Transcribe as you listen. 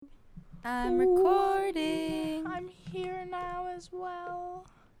I'm recording. I'm here now as well.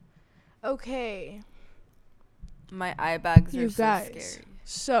 Okay, My eye bags are you so guys. scary.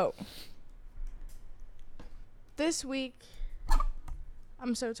 So, this week,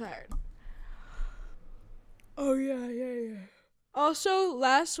 I'm so tired. Oh, yeah. Also,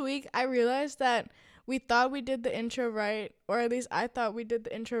 last week, I realized that we thought we did the intro right, or at least I thought we did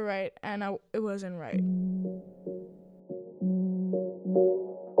the intro right, and it wasn't right.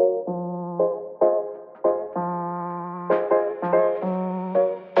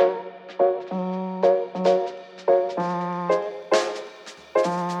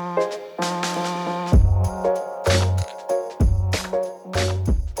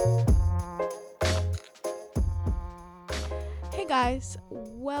 Hey guys,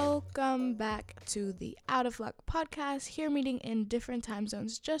 welcome back to the Out of Luck podcast. Here meeting in different time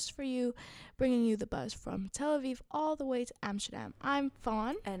zones just for you, bringing you the buzz from Tel Aviv all the way to Amsterdam. I'm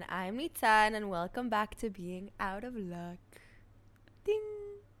Fawn. And I'm Nitan, and welcome back to Being Out of Luck. Ding.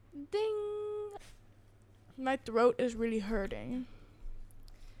 Ding! My throat is really hurting.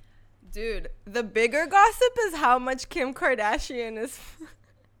 Dude, the bigger gossip is how much Kim Kardashian is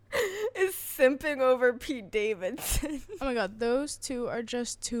simping over Pete Davidson. Oh my god, those two are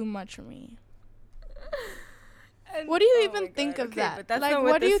just too much for me. And, What do you oh even my think God, of okay, that? But that's like, not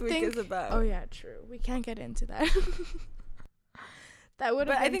what what do you this week think? is about. Oh yeah, true. We can't get into that. That would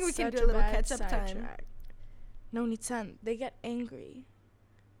have But been I think we can such do a little bad catch-up time. sidetrack. No, Nitsan, they get angry.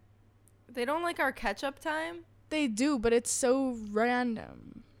 They don't like our catch-up time? They do, but it's so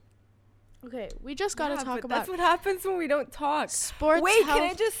random. Okay, we just gotta Yeah, talk but about that's what happens when we don't talk. sports. Wait, health. can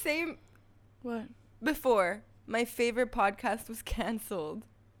I just say What? before my favorite podcast was canceled?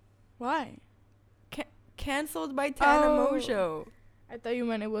 Why? Canceled by Tana Oh. Mojo. I thought you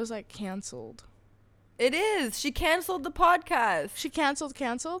meant it was like canceled. It is. She canceled the podcast. She canceled.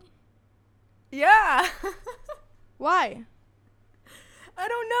 Yeah. Why? I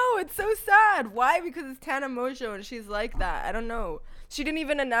don't know. It's so sad. Why? Because it's Tana Mojo and she's like that. I don't know. She didn't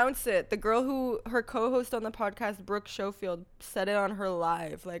even announce it. The girl who, her co-host on the podcast, Brooke Schofield, said it on her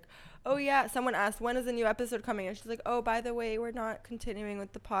live. Like, oh yeah, someone asked, when is the new episode coming? And she's like, oh, by the way, we're not continuing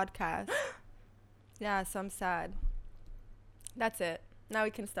with the podcast. Yeah, so I'm sad. That's it. Now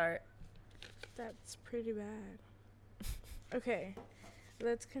we can start. That's pretty bad. Okay,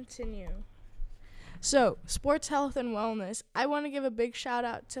 let's continue. So, sports health and wellness. I want to give a big shout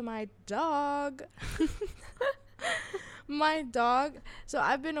out to my dog. My dog. So,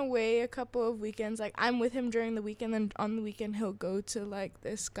 I've been away a couple of weekends. Like, I'm with him during the weekend, and on the weekend, he'll go to, like,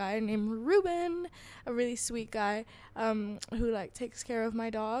 this guy named Ruben, a really sweet guy, who, like, takes care of my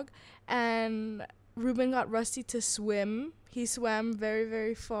dog. And Ruben got Rusty to swim. He swam very,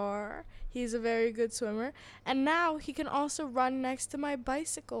 very far. He's a very good swimmer. And now he can also run next to my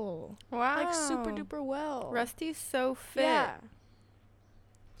bicycle. Wow. Like, super duper well. Rusty's so fit. Yeah.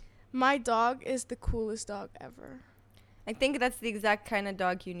 My dog is the coolest dog ever. I think that's the exact kind of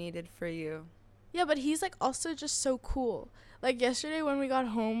dog you needed for you. Yeah, but he's, like, also just so cool. Like, yesterday when we got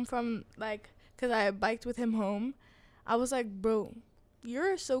home from, like, because I biked with him home, I was like, bro,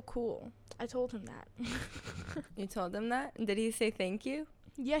 you're so cool. I told him that. You told him that? Did he say thank you?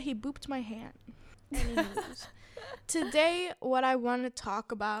 Yeah, he booped my hand. Anyways, today what I want to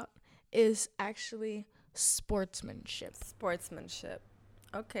talk about is actually sportsmanship. Sportsmanship.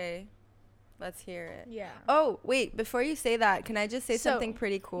 Okay. Let's hear it. Yeah. Oh, wait. Before you say that, can I just say So, something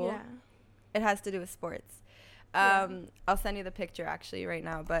pretty cool? Yeah. It has to do with sports. Yeah. I'll send you the picture actually right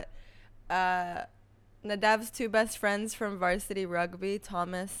now. But Nadav's two best friends from varsity rugby,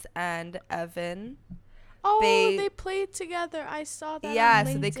 Thomas and Evan. Oh, They- they played together. I saw that. Yeah, on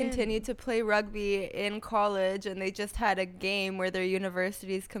so they LinkedIn. continued to play rugby in college, and they just had a game where their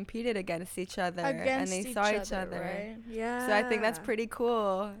universities competed against each other, and they saw each other. Right? Yeah. So I think that's pretty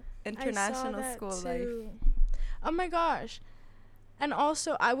cool. I International saw that school too. life. Oh my gosh. And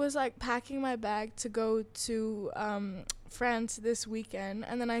also, I was like packing my bag to go to France this weekend,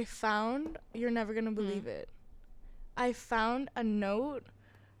 and then I found, you're never going to believe it, I found a note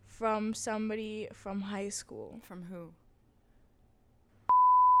from somebody from high school. From who?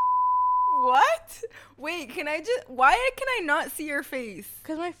 What? Wait, why can I not see your face?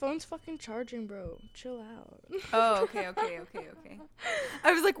 Because my phone's fucking charging, bro. Chill out. Oh, okay.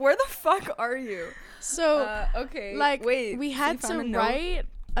 I was like, where the fuck are you? So, okay. like, wait, we so had you to found a note? write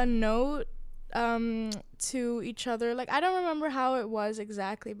a note to each other. Like, I don't remember how it was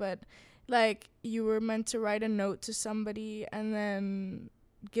exactly, but like you were meant to write a note to somebody and then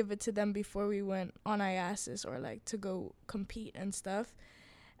give it to them before we went on IASIS or like to go compete and stuff.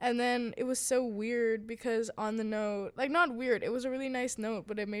 And then it was so weird because on the note, like, not weird, it was a really nice note,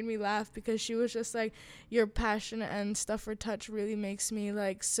 but it made me laugh because she was just like, your passion and stuff for touch really makes me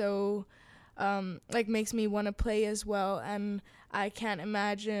like so, like, makes me want to play as well. And I can't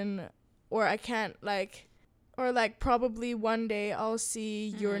imagine, or I can't like, or like probably one day I'll see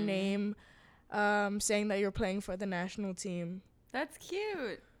your name saying that you're playing for the national team. That's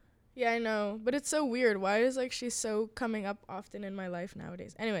cute. Yeah, I know, but it's so weird. Why is like she's so coming up often in my life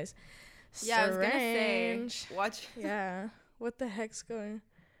nowadays? Anyways, yeah, I was gonna say, watch. Yeah, what the heck's going?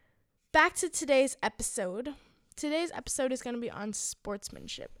 Back to today's episode. Today's episode is gonna be on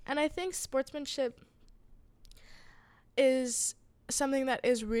sportsmanship, and I think sportsmanship is something that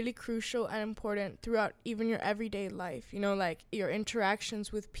is really crucial and important throughout even your everyday life. You know, like your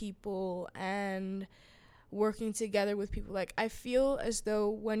interactions with people and working together with people. Like, I feel as though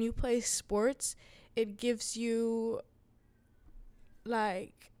when you play sports, it gives you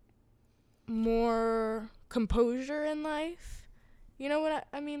like more composure in life. You know what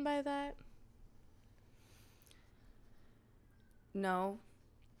I mean by that? No.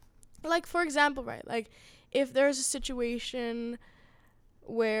 Like, for example, right, like if there's a situation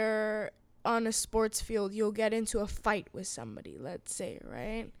where on a sports field you'll get into a fight with somebody, let's say,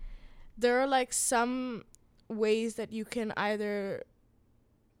 right? There are like some ways that you can either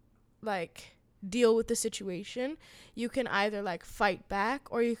like deal with the situation. You can either like fight back,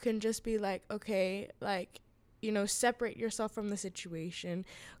 or you can just be like, okay, like, you know, separate yourself from the situation,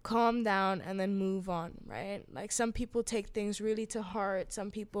 calm down, and then move on, right? Like, some people take things really to heart. Some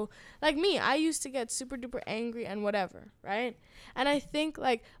people, like me, I used to get super duper angry and whatever, right? And I think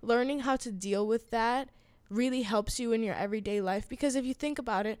like learning how to deal with that really helps you in your everyday life, because if you think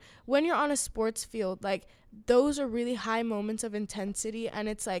about it, when you're on a sports field, like, those are really high moments of intensity, and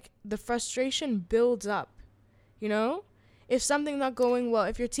it's like the frustration builds up, you know? If something's not going well,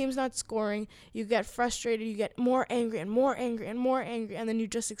 if your team's not scoring, you get frustrated, you get more angry and more angry and more angry, and then you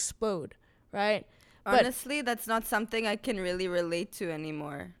just explode, right? Honestly, that's not something I can really relate to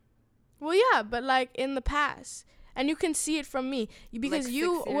anymore. Well, yeah, but like in the past, and you can see it from me, because Like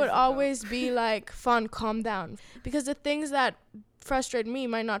you 6 years would ago. always be like, "Fun, calm down," because the things that frustrate me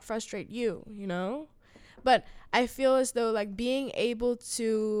might not frustrate you, you know? But I feel as though like being able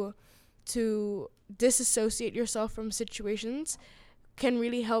to disassociate yourself from situations can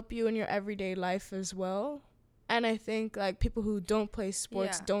really help you in your everyday life as well. And I think like people who don't play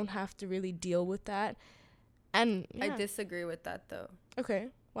sports don't have to really deal with that. And I disagree with that though. Okay,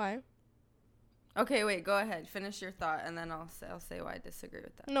 why? Okay, wait, go ahead. Finish your thought, and then I'll say why I disagree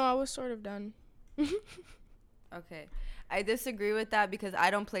with that. No, I was sort of done. Okay. I disagree with that because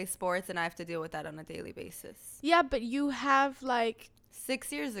I don't play sports and I have to deal with that on a daily basis. Yeah, but you have like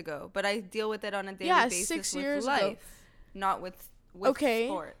 6 years ago, but I deal with it on a daily basis 6 with years life, ago. not with Okay.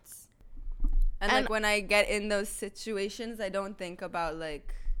 sports. And like when I get in those situations, I don't think about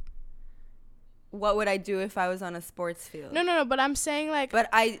like what would I do if I was on a sports field. No, but I'm saying like, But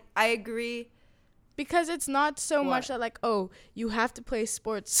I agree. because it's not so much that like, oh, you have to play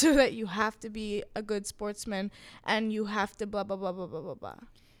sports so that you have to be a good sportsman and you have to blah blah blah blah blah blah blah.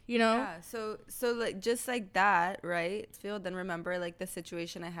 You know? Yeah. So like just like that, right? Then remember like the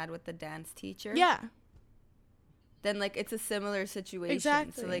situation I had with the dance teacher. Yeah. Then like it's a similar situation.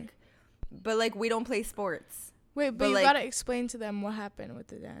 Exactly. So like, but like we don't play sports. Wait, but you like, gotta explain to them what happened with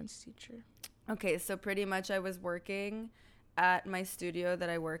the dance teacher. Okay, so pretty much I was working at my studio that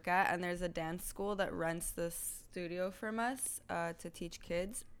I work at, and there's a dance school that rents the studio from us to teach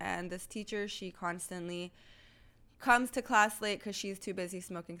kids. And this teacher, she constantly comes to class late because she's too busy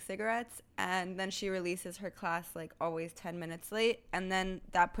smoking cigarettes, and then she releases her class like always 10 minutes late, and then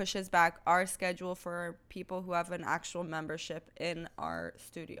that pushes back our schedule for people who have an actual membership in our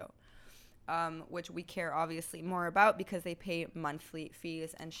studio, which we care obviously more about because they pay monthly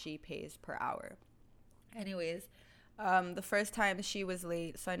fees and she pays per hour. Anyways, the first time she was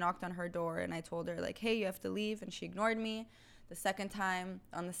late, so I knocked on her door and I told her like, hey, you have to leave, and she ignored me. The second time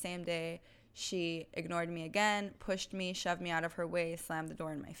on the same day, she ignored me again, pushed me, shoved me out of her way, slammed the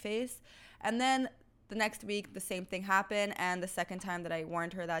door in my face. And then the next week, the same thing happened. And the second time that I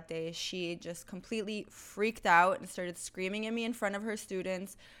warned her that day, she just completely freaked out and started screaming at me in front of her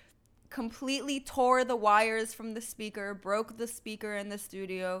students, completely tore the wires from the speaker, broke the speaker in the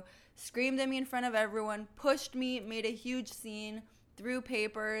studio, screamed at me in front of everyone, pushed me, made a huge scene, threw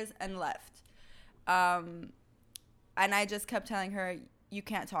papers, and left. And I just kept telling her, you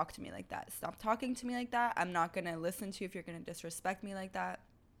can't talk to me like that. Stop talking to me like that. I'm not going to listen to you if you're going to disrespect me like that.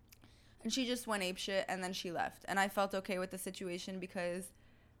 And she just went apeshit, and then she left. And I felt okay with the situation because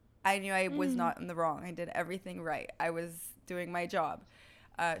I knew I was not in the wrong. I did everything right. I was doing my job.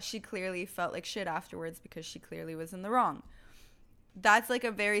 she clearly felt like shit afterwards because she clearly was in the wrong. That's like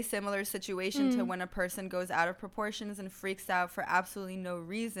a very similar situation to when a person goes out of proportions and freaks out for absolutely no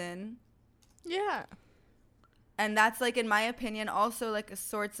reason. Yeah. And that's like, in my opinion, also like a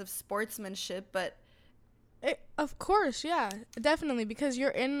sorts of sportsmanship, but Of course, yeah, definitely, because you're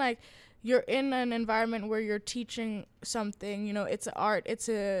in an environment where you're teaching something, you know, it's an art, it's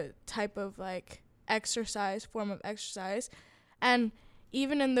a type of like form of exercise. And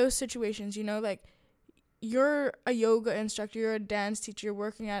even in those situations, you know, like, you're a yoga instructor, you're a dance teacher, you're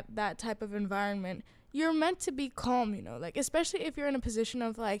working at that type of environment, you're meant to be calm, you know, like, especially if you're in a position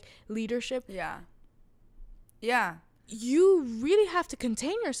of like leadership. Yeah. You really have to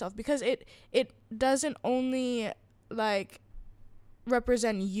contain yourself, because it doesn't only like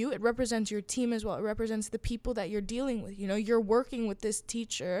represent you, it represents your team as well. It represents the people that you're dealing with. You know, you're working with this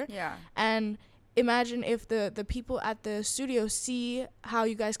teacher. Yeah. And imagine if the people at the studio see how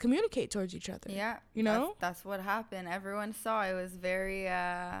you guys communicate towards each other. Yeah. You know? That's what happened. Everyone saw. It was very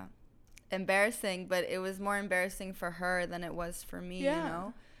embarrassing, but it was more embarrassing for her than it was for me, you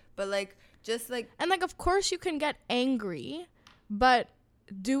know? But like, just like, and like, of course you can get angry, but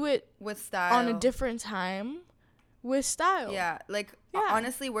do it with style, on a different time, with style. Yeah. Like,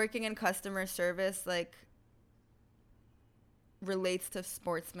 honestly, working in customer service, like, relates to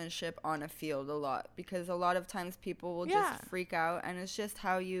sportsmanship on a field a lot, because a lot of times people will just freak out, and it's just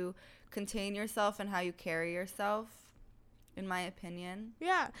how you contain yourself and how you carry yourself, in my opinion.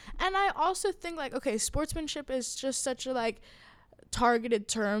 Yeah. And I also think, like, okay, sportsmanship is just such a like targeted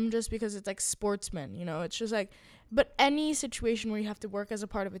term just because it's like sportsman, you know, it's just like, but any situation where you have to work as a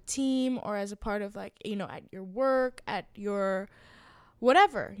part of a team, or as a part of, like, you know, at your work, at your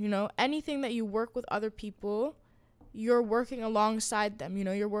whatever, you know, anything that you work with other people, you're working alongside them, you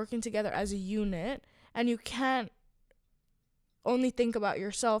know, you're working together as a unit, and you can't only think about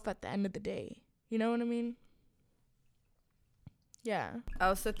yourself at the end of the day. You know what I mean? Yeah. I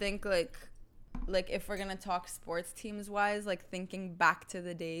also think like if we're gonna talk sports teams wise, like, thinking back to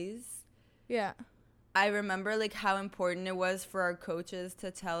the days, I remember like how important it was for our coaches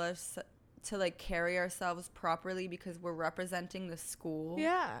to tell us to like carry ourselves properly, because we're representing the school,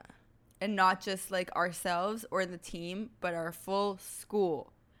 and not just like ourselves or the team, but our full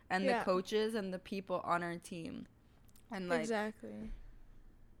school and the coaches and the people on our team. And like, exactly,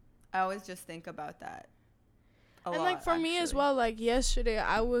 I always just think about that a lot, like, for me as well, like, yesterday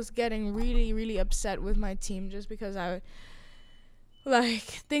I was getting really, really upset with my team, just because I like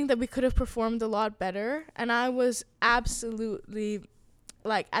think that we could have performed a lot better. And I was absolutely,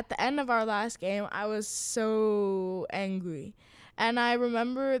 like, at the end of our last game, I was so angry. And I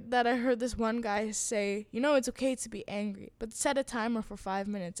remember that I heard this one guy say, you know, it's okay to be angry, but set a timer for 5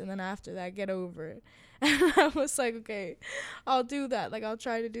 minutes, and then after that, get over it. And I was like, okay, I'll do that. Like, I'll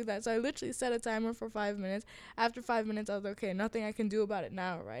try to do that. So I literally set a timer for 5 minutes. After 5 minutes, I was like, okay, nothing I can do about it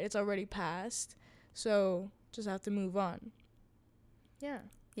now, right? It's already passed. So just have to move on. Yeah.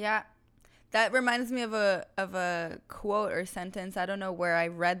 Yeah. That reminds me of a quote or sentence. I don't know where I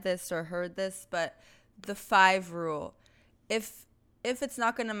read this or heard this, but the 5 rule. If it's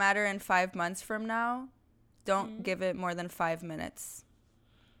not going to matter in 5 months from now, don't give it more than 5 minutes.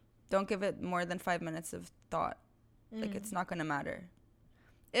 Don't give it more than 5 minutes of thought. Like, it's not going to matter.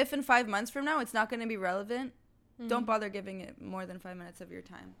 If in 5 months from now it's not going to be relevant, don't bother giving it more than 5 minutes of your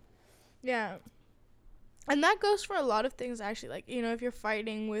time. Yeah. And that goes for a lot of things, actually. Like, you know, if you're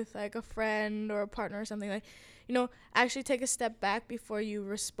fighting with, like, a friend or a partner or something, like, you know, actually take a step back before you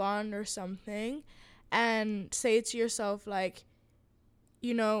respond or something, and say to yourself, like,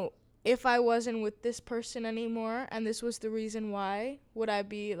 you know, if I wasn't with this person anymore and this was the reason why, would I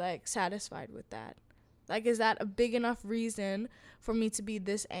be, like, satisfied with that? Like, is that a big enough reason for me to be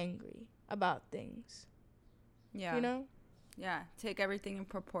this angry about things? Yeah. You know? Yeah. Take everything in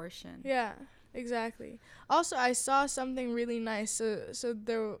proportion. Yeah, exactly. Also, I saw something really nice. So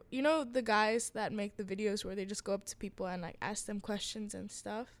there, you know, the guys that make the videos where they just go up to people and, like, ask them questions and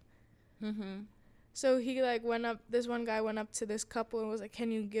stuff? Mm-hmm. So he, like, this one guy went up to this couple and was like,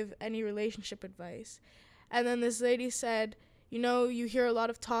 can you give any relationship advice? And then this lady said, you know, you hear a lot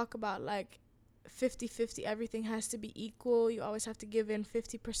of talk about, like, 50-50, everything has to be equal, you always have to give in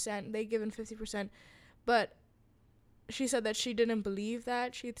 50%, they give in 50%. But she said that she didn't believe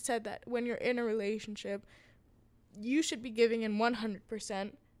that. She said that when you're in a relationship, you should be giving in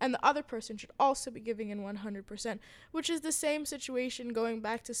 100%, and the other person should also be giving in 100%, which is the same situation going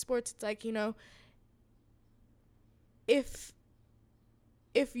back to sports. It's like, you know, if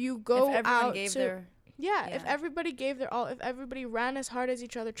you go if everyone out gave to, their Yeah, if everybody gave their all, if everybody ran as hard as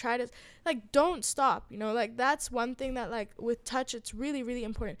each other, tried as, like, don't stop, you know, like, that's one thing that, like, with touch, it's really, really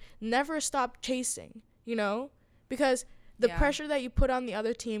important. Never stop chasing, you know, because the pressure that you put on the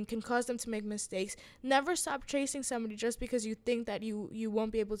other team can cause them to make mistakes. Never stop chasing somebody just because you think that you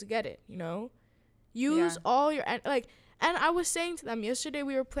won't be able to get it, you know. Use all your, like, and I was saying to them yesterday,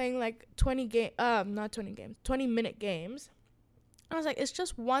 we were playing, like, 20-minute games. I was like, it's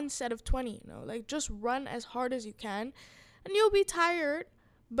just one set of 20, you know, like, just run as hard as you can, and you'll be tired,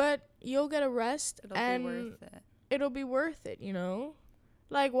 but you'll get a rest, and it'll be worth it, you know.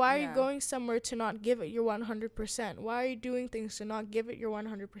 Like, why are you going somewhere to not give it your 100%? Why are you doing things to not give it your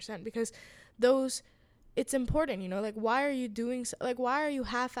 100%? Because it's important, you know, like, why are you why are you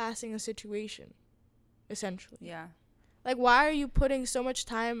half-assing a situation, essentially? Yeah. Like, why are you putting so much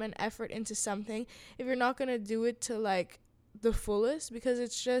time and effort into something if you're not going to do it to, like, the fullest? Because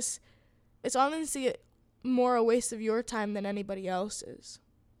it's honestly more a waste of your time than anybody else's.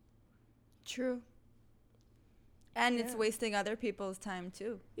 True. And it's wasting other people's time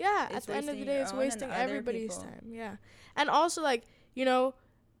too. Yeah, at the end of the day, it's wasting everybody's time. Yeah. And also, like, you know,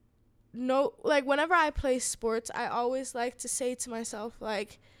 like, whenever I play sports, I always like to say to myself,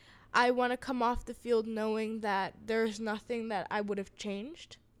 like, I want to come off the field knowing that there's nothing that I would have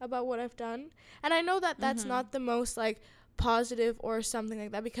changed about what I've done. And I know that that's not the most, like, positive or something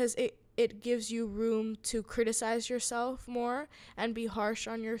like that, because it gives you room to criticize yourself more and be harsh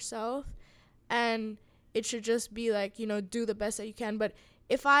on yourself, and it should just be like, you know, do the best that you can. But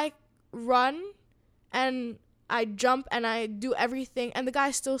if I run and I jump and I do everything and the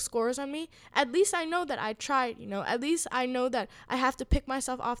guy still scores on me, at least I know that I tried, you know. At least I know that I have to pick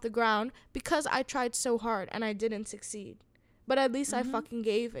myself off the ground because I tried so hard and I didn't succeed. But at least I fucking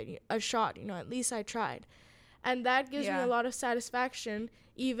gave it a shot, you know. At least I tried. And that gives me a lot of satisfaction,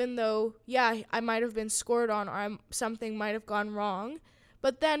 even though, I might have been scored on or something might have gone wrong.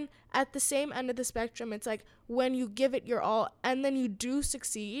 But then at the same end of the spectrum, it's like, when you give it your all and then you do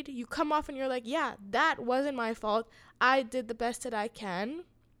succeed, you come off and you're like, that wasn't my fault. I did the best that I can.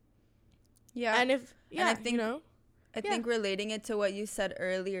 Yeah. And if, and I think, you know, I think relating it to what you said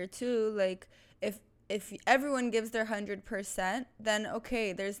earlier too, like, if everyone gives their 100%, then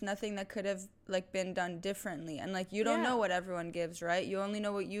okay, there's nothing that could have, like, been done differently. And, like, you don't know what everyone gives, right? You only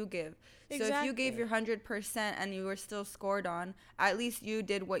know what you give. Exactly. So if you gave your 100% and you were still scored on, at least you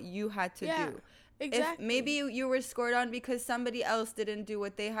did what you had to do. Exactly. If maybe you were scored on because somebody else didn't do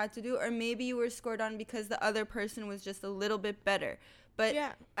what they had to do, or maybe you were scored on because the other person was just a little bit better. But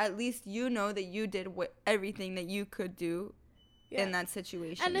at least you know that you did everything that you could do in that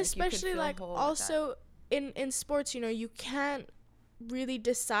situation. And, like, especially, like, also in sports, you know, you can't really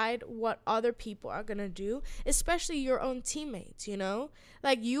decide what other people are gonna do, especially your own teammates, you know.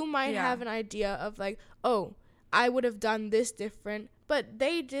 Like, you might have an idea of, like, oh, I would have done this different, but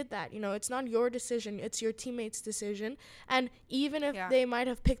they did that, you know. It's not your decision, it's your teammates' decision. And even if they might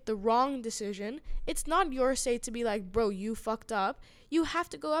have picked the wrong decision, it's not your say to be like, bro, you fucked up. You have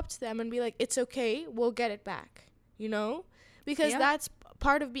to go up to them and be like, it's okay, we'll get it back, you know. Because that's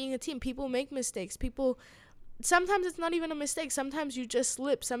part of being a team. People make mistakes. Sometimes it's not even a mistake. Sometimes you just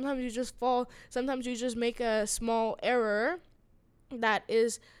slip. Sometimes you just fall. Sometimes you just make a small error that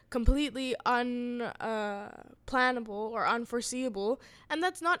is completely unplannable or unforeseeable. And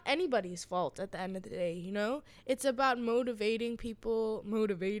that's not anybody's fault at the end of the day, you know? It's about motivating people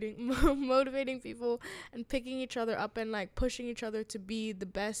and picking each other up and, like, pushing each other to be the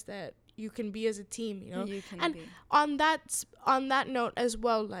best that you can be as a team, you know. And on that note as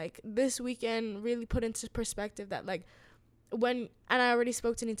well, like, this weekend really put into perspective that, like, and I already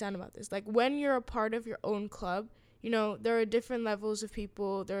spoke to Nitan about this, like, when you're a part of your own club, you know, there are different levels of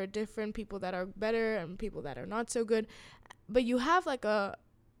people. There are different people that are better and people that are not so good, but you have, like, a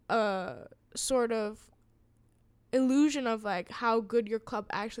sort of illusion of, like, how good your club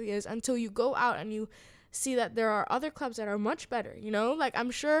actually is until you go out and you see that there are other clubs that are much better, you know. Like,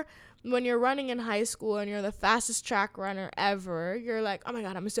 I'm sure when you're running in high school and you're the fastest track runner ever, you're like, oh my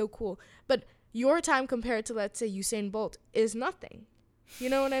god, I'm so cool. But your time compared to, let's say, Usain Bolt is nothing. You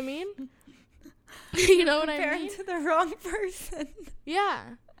know what I mean? You know what I mean? Comparing to the wrong person. Yeah.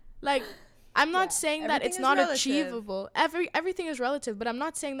 Like, I'm not saying that it's not achievable. Everything is relative, but I'm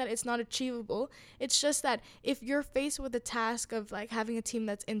not saying that it's not achievable. It's just that if you're faced with the task of, like, having a team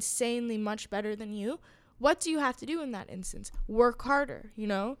that's insanely much better than you, what do you have to do in that instance? Work harder, you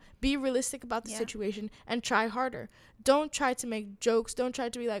know? Be realistic about the situation and try harder. Don't try to make jokes. Don't try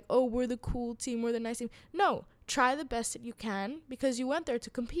to be like, oh, we're the cool team, we're the nice team. No, try the best that you can because you went there to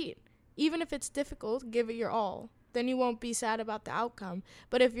compete. Even if it's difficult, give it your all. then you won't be sad about the outcome.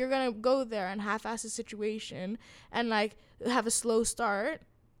 But if you're gonna go there and half-ass a situation and like have a slow start,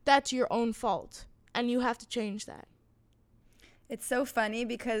 that's your own fault, and you have to change that. It's so funny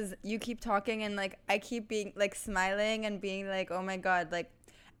because you keep talking and like I keep being like smiling and being like, oh my God, like,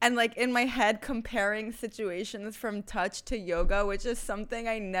 and like in my head comparing situations from touch to yoga, which is something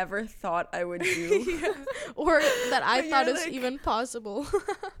I never thought I would do. Yeah. Or that I thought is like, even possible.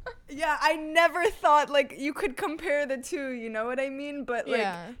 Yeah, I never thought like you could compare the two, you know what I mean? But like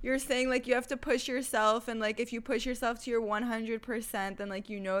you're saying like you have to push yourself, and like if you push yourself to your 100%, then like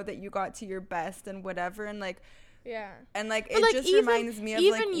you know that you got to your best and whatever, and like and like but it like, just reminds me of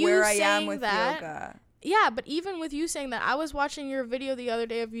like where I am with yoga. Yeah, but even with you saying that, I was watching your video the other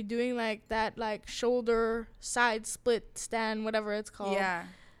day of you doing like that like shoulder side split stand, whatever it's called. Yeah.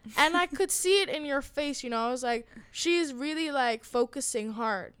 And I could see it in your face, you know. I was like, she's really like focusing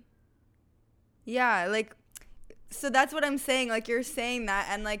hard. Yeah, like, so that's what I'm saying. Like, you're saying that,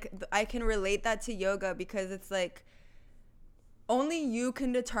 and like I can relate that to yoga because it's like only you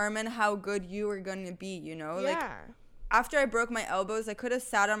can determine how good you are going to be, you know? Like, after I broke my elbows, I could have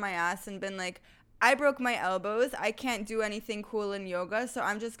sat on my ass and been like, I broke my elbows. I can't do anything cool in yoga, so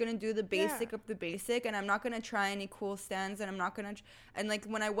I'm just going to do the basic of the basic, and I'm not going to try any cool stands, and I'm not going to... And, like,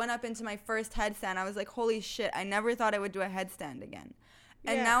 when I went up into my first headstand, I was like, holy shit, I never thought I would do a headstand again.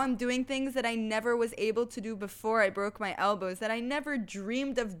 And now I'm doing things that I never was able to do before I broke my elbows, that I never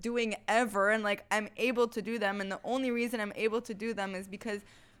dreamed of doing ever, and, like, I'm able to do them, and the only reason I'm able to do them is because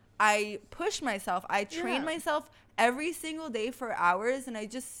I push myself. I train myself every single day for hours, and I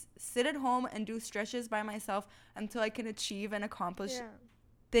just sit at home and do stretches by myself until I can achieve and accomplish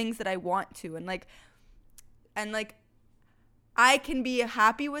things that I want to. And like I can be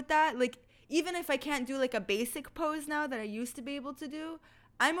happy with that. Like, even if I can't do like a basic pose now that I used to be able to do,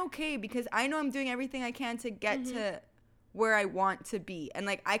 I'm okay because I know I'm doing everything I can to get to where I want to be. And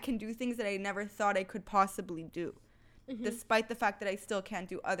like I can do things that I never thought I could possibly do. Despite the fact that I still can't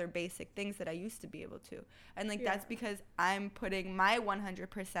do other basic things that I used to be able to. And like that's because I'm putting my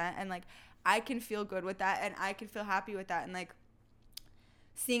 100%, and like I can feel good with that, and I can feel happy with that. And like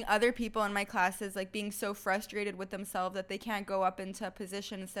seeing other people in my classes like being so frustrated with themselves that they can't go up into a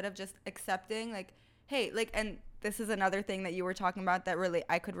position instead of just accepting like, hey, like, and this is another thing that you were talking about that really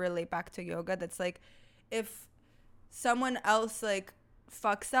I could relate back to yoga. That's like, if someone else like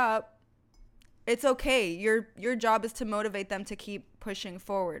fucks up, it's okay. Your job is to motivate them to keep pushing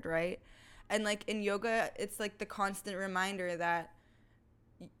forward, right? And like in yoga, it's like the constant reminder that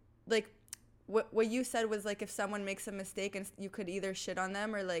like what you said was like if someone makes a mistake and you could either shit on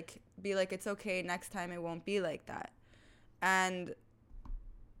them or like be like, it's okay, next time it won't be like that. And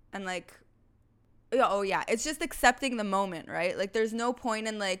like it's just accepting the moment, right? Like there's no point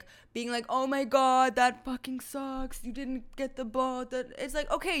in like being like, oh my God, that fucking sucks, you didn't get the ball. It's like,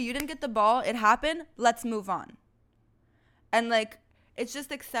 okay, you didn't get the ball, it happened, let's move on. And like it's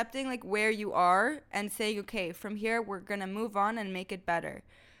just accepting like where you are and saying, okay, from here we're gonna move on and make it better,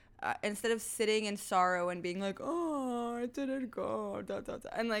 instead of sitting in sorrow and being like, oh, it didn't go,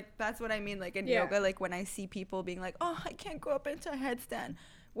 and like that's what I mean, like in yoga, like when I see people being like, oh, I can't go up into a headstand,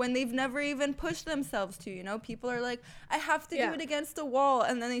 when they've never even pushed themselves to, you know, people are like, I have to do it against the wall,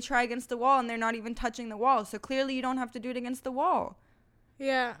 and then they try against the wall and they're not even touching the wall, so clearly you don't have to do it against the wall.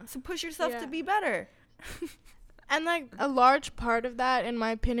 So push yourself to be better. And like a large part of that, in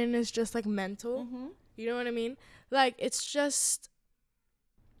my opinion, is just like mental. You know what I mean? Like it's just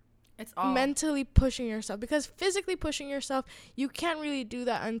all mentally pushing yourself, because physically pushing yourself, you can't really do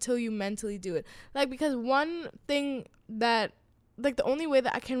that until you mentally do it. Like, because one thing that, like, the only way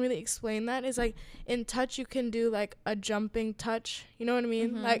that I can really explain that is like in touch you can do like a jumping touch, you know what I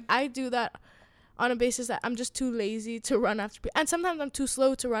mean? Like I do that on a basis that I'm just too lazy to run after people, and sometimes I'm too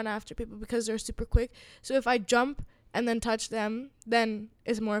slow to run after people because they're super quick. So if I jump and then touch them, then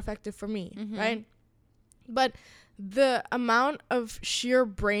it's more effective for me, right? But the amount of sheer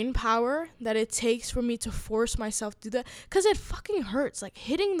brain power that it takes for me to force myself to do that, because it fucking hurts. Like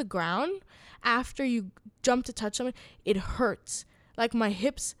hitting the ground after you jump to touch someone, it hurts. Like my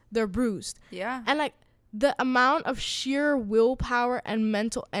hips, they're bruised. And like the amount of sheer willpower and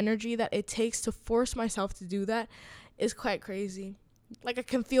mental energy that it takes to force myself to do that is quite crazy. Like I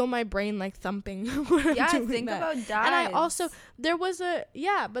can feel my brain like thumping when I'm doing think that. About that. And I also, there was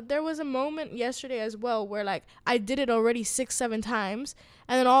a moment yesterday as well where like I did it already 6-7 times,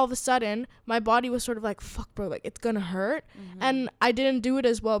 and then all of a sudden my body was sort of like, fuck bro, like it's gonna hurt. And I didn't do it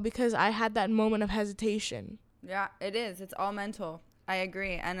as well because I had that moment of hesitation. Yeah, it is. It's all mental. I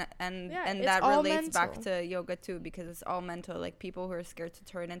agree, and It's that all relates back mental. to yoga too, because it's all mental. Like people who are scared to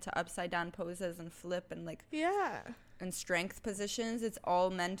turn into upside down poses and flip and like Yeah. and strength positions, it's all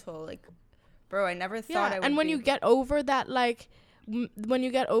mental. Like, bro, I never thought Yeah, I would and when be you able- get over that, like, when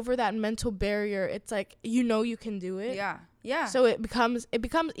you get over that mental barrier, it's like you can do it. yeah. So it becomes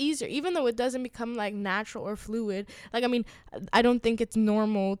easier, even though it doesn't become like natural or fluid. Like, I mean, I don't think it's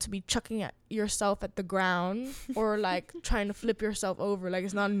normal to be chucking at yourself at the ground or like trying to flip yourself over. Like,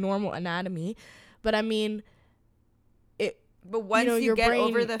 it's not normal anatomy. But I mean, But once you your get brain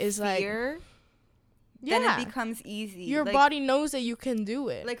over the is like, fear, yeah, then it becomes easy. your like, body knows that you can do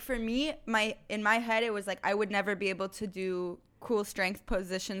it. like for me, in my head it was like I would never be able to do cool strength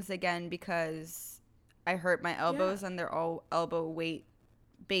positions again because I hurt my elbows and they're all elbow weight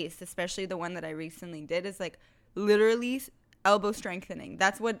based, especially the one that I recently did is like literally elbow strengthening.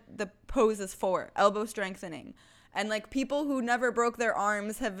 That's what the pose is for, elbow strengthening. And like people who never broke their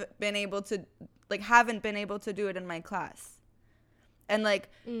arms haven't been able to do it in my class. And like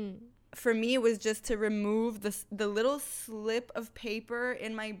for me, it was just to remove the little slip of paper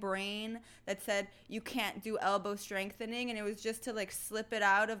in my brain that said you can't do elbow strengthening, and it was just to like slip it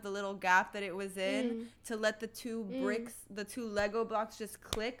out of the little gap that it was in to let the two bricks, the two Lego blocks just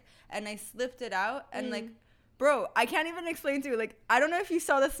click, and I slipped it out, and like, bro, I can't even explain to you. Like, I don't know if you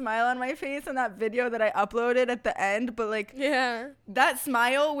saw the smile on my face in that video that I uploaded at the end, but like, that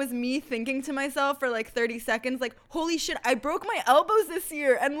smile was me thinking to myself for like 30 seconds, like, holy shit, I broke my elbows this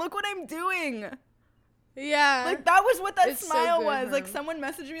year, and look what I'm doing. Yeah. Like, that was what that It's so smile good, was. Like, huh? someone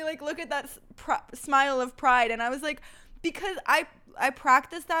messaged me, like, look at that smile of pride. And I was like, because I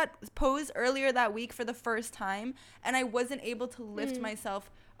practiced that pose earlier that week for the first time, and I wasn't able to lift myself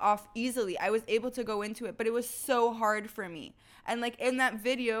off easily. I was able to go into it, but it was so hard for me. And like in that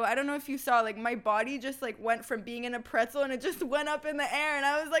video, I don't know if you saw, like my body just like went from being in a pretzel and it just went up in the air, and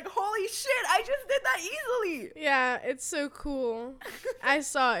I was like, holy shit, I just did that easily. Yeah, it's so cool. I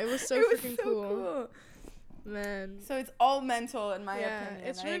saw it. It was so It was freaking so cool. Man. So it's all mental in my Yeah, opinion.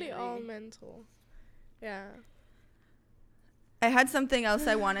 it's I really agree. all mental. Yeah. I had something else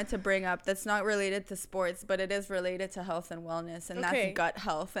I wanted to bring up that's not related to sports, but it is related to health and wellness, and Okay. that's gut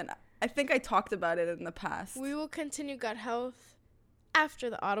health. And I think I talked about it in the past. We will continue gut health after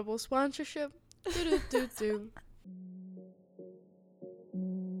the Audible sponsorship. Do-do-do-do.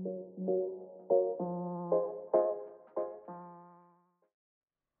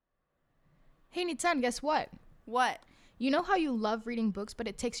 Hey Nitan, guess what? What? You know how you love reading books, but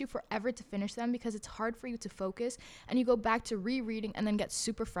it takes you forever to finish them because it's hard for you to focus, and you go back to rereading and then get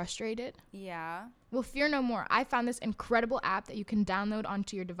super frustrated? Yeah. Well, fear no more. I found this incredible app that you can download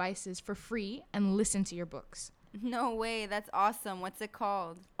onto your devices for free and listen to your books. No way. That's awesome. What's it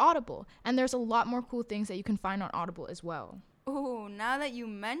called? Audible. And there's a lot more cool things that you can find on Audible as well. Ooh, now that you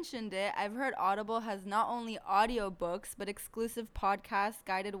mentioned it, I've heard Audible has not only audiobooks, but exclusive podcasts,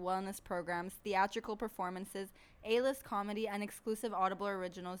 guided wellness programs, theatrical performances, A-list comedy, and exclusive Audible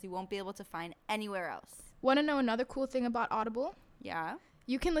originals you won't be able to find anywhere else. Want to know another cool thing about Audible? Yeah?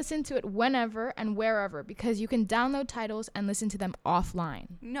 You can listen to it whenever and wherever because you can download titles and listen to them offline.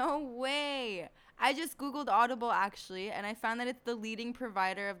 No way. I just Googled Audible actually, and I found that it's the leading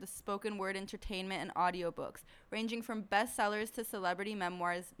provider of the spoken word entertainment and audiobooks, ranging from bestsellers to celebrity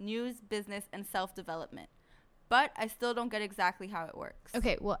memoirs, news, business, and self-development. But I still don't get exactly how it works.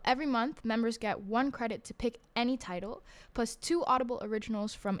 Okay, well, every month, members get 1 credit to pick any title, plus 2 Audible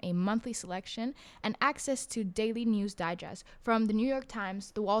originals from a monthly selection, and access to daily news digest from the New York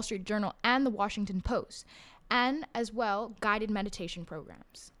Times, the Wall Street Journal, and the Washington Post, and as well, guided meditation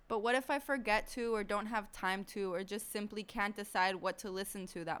programs. But what if I forget to, or don't have time to, or just simply can't decide what to listen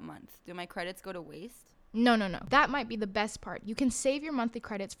to that month? Do my credits go to waste? No. That might be the best part. You can save your monthly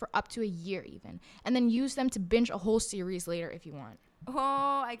credits for up to a year even, and then use them to binge a whole series later if you want.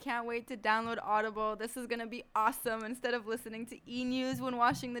 Oh, I can't wait to download Audible. This is going to be awesome. Instead of listening to e-news when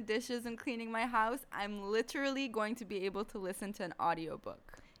washing the dishes and cleaning my house, I'm literally going to be able to listen to an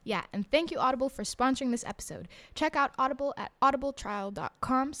audiobook. Yeah, and thank you Audible for sponsoring this episode. Check out Audible at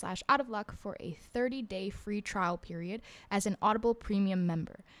audibletrial.com/outofluck for a 30-day free trial period as an Audible Premium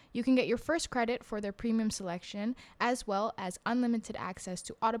member. You can get your first credit for their premium selection, as well as unlimited access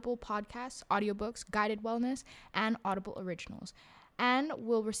to Audible podcasts, audiobooks, guided wellness, and Audible originals, and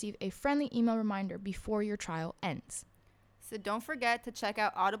will receive a friendly email reminder before your trial ends. So don't forget to check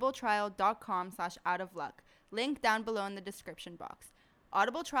out audibletrial.com/outofluck. Link down below in the description box.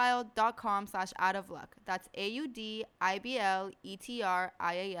 audibletrial.com/outofluck. That's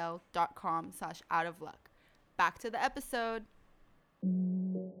audibletrial.com/outofluck. Back to the episode.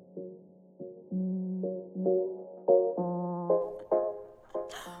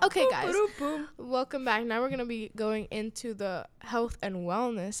 Okay, guys. Boom. Welcome back. Now we're going to be going into the health and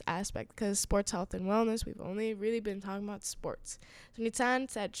wellness aspect, because sports, health, and wellness, we've only really been talking about sports. So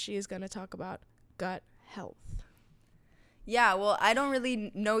Nitan said she is going to talk about gut health. Yeah, well, I don't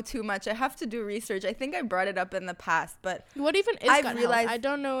really know too much. I have to do research. I think I brought it up in the past, but What even is I've gut realized- health? I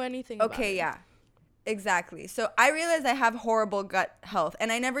don't know anything about it. okay, yeah. Exactly. So I realized I have horrible gut health,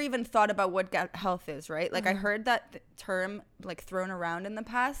 and I never even thought about what gut health is, right? Like I heard that term like thrown around in the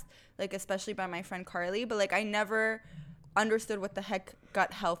past, like especially by my friend Carly, but like I never understood what the heck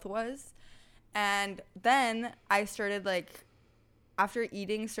gut health was. And then I started like after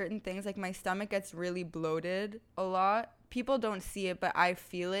eating certain things, like my stomach gets really bloated a lot. People don't see it, but I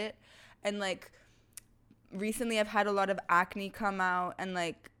feel it. And like recently I've had a lot of acne come out, and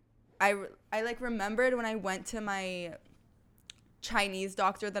like I like remembered when I went to my Chinese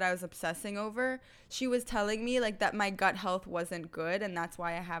doctor that I was obsessing over, she was telling me like that my gut health wasn't good, and that's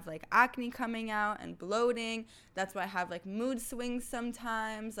why I have like acne coming out and bloating. That's why I have like mood swings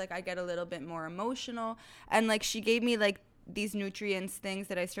sometimes. Like I get a little bit more emotional, and like she gave me like these nutrients things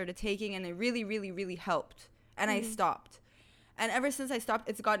that I started taking, and it really, really, really helped. And I stopped. And ever since I stopped,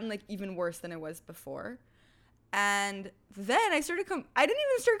 it's gotten like even worse than it was before. And then I didn't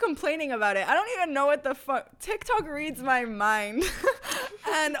even start complaining about it. I don't even know what the fuck. TikTok reads my mind.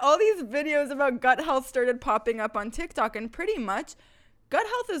 And all these videos about gut health started popping up on TikTok. And pretty much, gut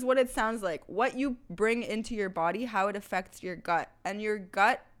health is what it sounds like. What you bring into your body, how it affects your gut. And your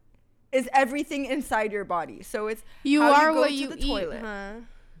gut is everything inside your body. So it's You how are you go what to you the eat, toilet. huh?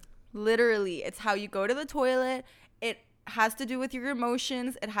 Literally, it's how you go to the toilet. It has to do with your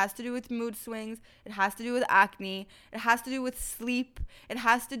emotions. It has to do with mood swings. It has to do with acne. It has to do with sleep. It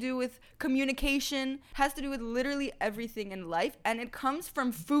has to do with communication. It has to do with literally everything in life. And it comes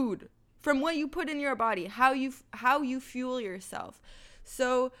from food, from what you put in your body, how you fuel yourself.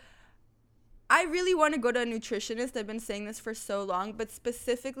 So I really want to go to a nutritionist. I've been saying this for so long, but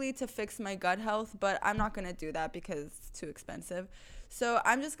specifically to fix my gut health. But I'm not going to do that because it's too expensive. So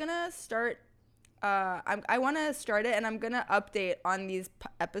I'm just going to start. I want to start it, and I'm going to update on these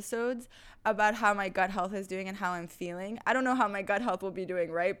episodes about how my gut health is doing and how I'm feeling. I don't know how my gut health will be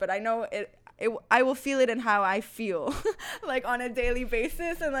doing, right? But I know I will feel it in how I feel, like on a daily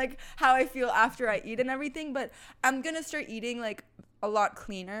basis, and like how I feel after I eat and everything. But I'm going to start eating like a lot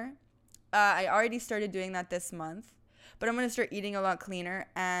cleaner. I already started doing that this month, but I'm going to start eating a lot cleaner.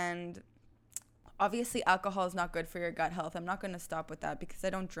 And obviously alcohol is not good for your gut health. I'm not going to stop with that because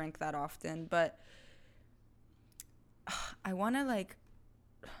I don't drink that often, but I want to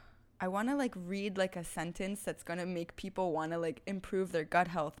read like a sentence that's going to make people want to like improve their gut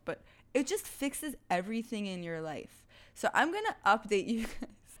health, but it just fixes everything in your life. So I'm going to update you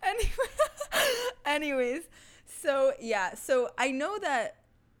guys. Anyways, so yeah, so I know that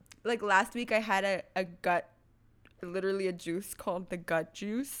like last week I had a gut, literally a juice called the gut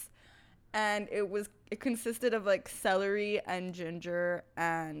juice. And it consisted of like celery and ginger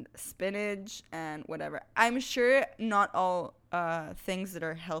and spinach and whatever. I'm sure not all things that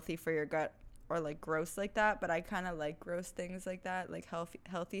are healthy for your gut are like gross like that, but I kind of like gross things like that, like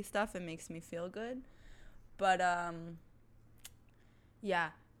healthy stuff. It makes me feel good. But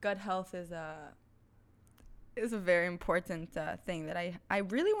yeah, gut health is a very important thing that I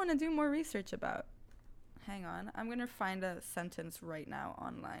really want to do more research about. Hang on. I'm going to find a sentence right now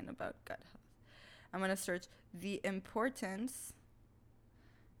online about gut health. I'm going to search the importance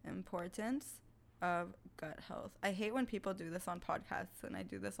of gut health. I hate when people do this on podcasts, and I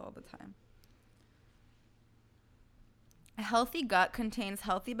do this all the time. A healthy gut contains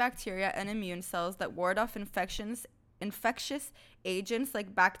healthy bacteria and immune cells that ward off infectious agents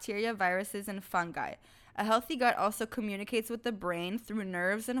like bacteria, viruses, and fungi. A healthy gut also communicates with the brain through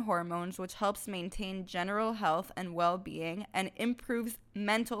nerves and hormones, which helps maintain general health and well-being and improves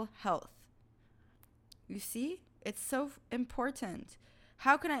mental health. You see? It's so important.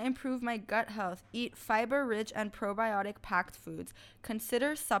 How can I improve my gut health? Eat fiber-rich and probiotic-packed foods.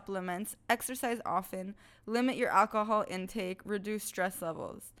 Consider supplements. Exercise often. Limit your alcohol intake. Reduce stress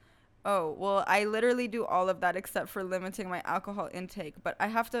levels. Oh, well, I literally do all of that except for limiting my alcohol intake. But I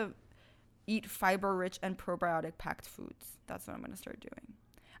have to eat fiber-rich and probiotic-packed foods. That's what I'm going to start doing.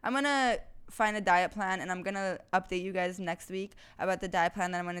 I'm going to find a diet plan, and I'm going to update you guys next week about the diet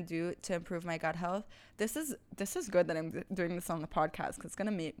plan that I'm going to do to improve my gut health. This is good that I'm doing this on the podcast because it's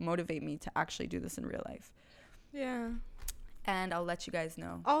going to motivate me to actually do this in real life. Yeah. And I'll let you guys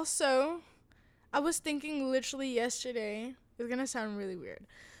know. Also, I was thinking literally yesterday, it's going to sound really weird.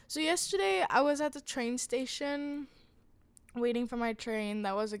 So yesterday, I was at the train station waiting for my train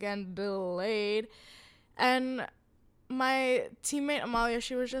that was again delayed, and my teammate Amalia,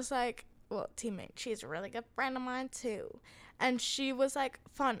 she was just like, well, teammate, she's a really good friend of mine too. And she was like,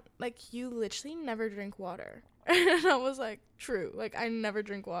 Fun, like, you literally never drink water. And I was like, true. Like, I never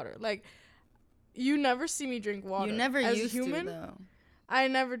drink water. Like, you never see me drink water. You never As used a human, to, though. I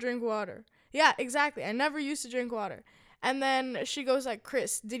never drink water. Yeah, exactly. I never used to drink water. And then she goes like,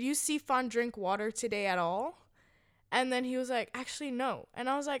 Chris, did you see Fawn drink water today at all? And then he was like, actually, no. And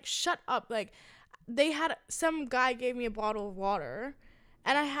I was like, shut up. Like, some guy gave me a bottle of water.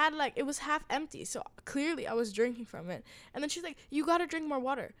 And I had, like, it was half empty. So clearly I was drinking from it. And then she's like, you got to drink more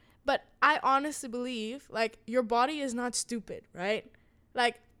water. But I honestly believe, like, your body is not stupid, right?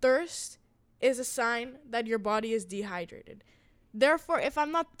 Like, thirst is a sign that your body is dehydrated. Therefore, if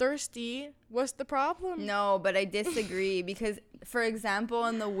I'm not thirsty, what's the problem? No, but I disagree because, for example,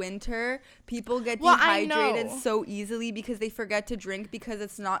 in the winter, people get dehydrated so easily because they forget to drink because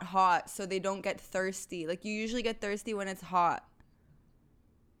it's not hot, so they don't get thirsty. Like, you usually get thirsty when it's hot.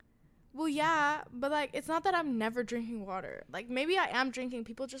 Well, yeah, but, like, it's not that I'm never drinking water. Like, maybe I am drinking.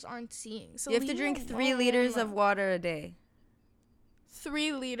 People just aren't seeing. So you have to drink 3 liters of water a day.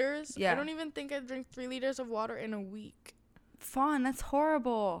 3 liters? Yeah. I don't even think I drink 3 liters of water in a week. Fawn, that's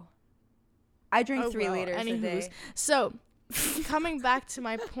horrible. I drink 3 liters a day. So, coming back to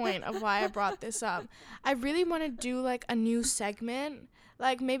my point of why I brought this up, I really want to do, like, a new segment.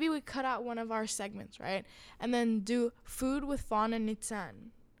 Like, maybe we cut out one of our segments, right? And then do food with Fawn and Nitsan.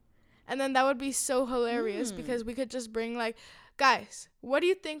 And then that would be so hilarious because we could just bring, like, guys, what do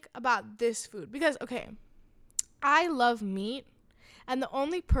you think about this food? Because, okay, I love meat. And the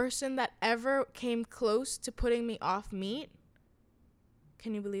only person that ever came close to putting me off meat,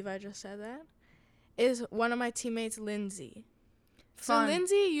 can you believe I just said that? Is one of my teammates, Lindsay. Fun. So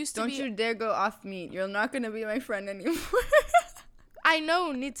Lindsay used to Don't you dare go off meat. You're not going to be my friend anymore. I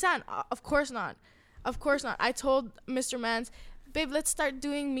know, Nitsan. Of course not. Of course not. I told Mr. Mans, babe, let's start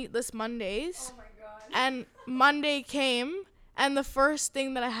doing meatless Mondays. Oh my God. And Monday came, and the first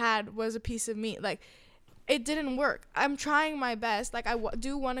thing that I had was a piece of meat. Like, it didn't work. I'm trying my best. Like, I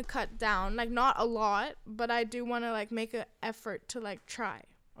do want to cut down. Like, not a lot, but I do want to, like, make an effort to, like, try.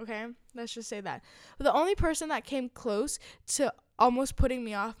 Okay? Let's just say that. But the only person that came close to almost putting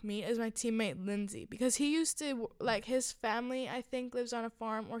me off meat is my teammate, Lindsay. Because he used to, like, his family, I think, lives on a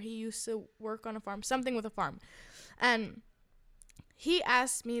farm, or he used to work on a farm. Something with a farm. And he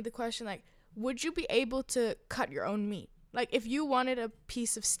asked me the question, like, would you be able to cut your own meat? Like, if you wanted a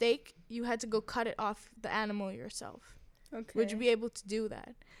piece of steak, you had to go cut it off the animal yourself. Okay. Would you be able to do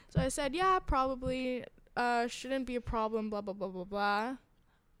that? So I said, yeah, probably. Shouldn't be a problem, blah, blah, blah, blah, blah.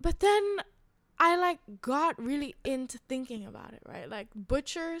 But then I, like, got really into thinking about it, right? Like,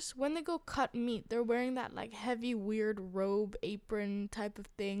 butchers, when they go cut meat, they're wearing that, like, heavy, weird robe, apron type of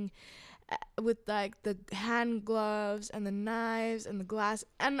thing. With, like, the hand gloves and the knives and the glass.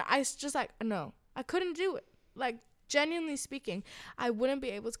 And I just, like, no, I couldn't do it. Like, genuinely speaking, I wouldn't be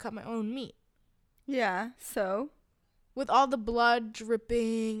able to cut my own meat. Yeah, so? With all the blood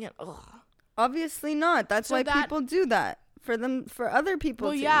dripping and, ugh. Obviously not. That's why people do that. For other people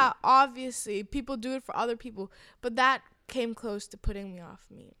Well, yeah, obviously. People do it for other people. But that came close to putting me off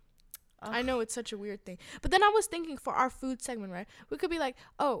meat. Ugh. I know it's such a weird thing. But then I was thinking for our food segment, right? We could be like,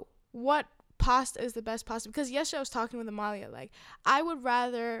 oh, what pasta is the best pasta? Because yesterday I was talking with Amalia, like, I would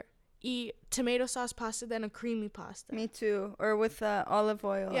rather eat tomato sauce pasta than a creamy pasta. Me too. Or with olive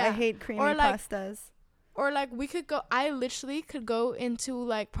oil. Yeah. I hate creamy pastas. Or, like, I literally could go into,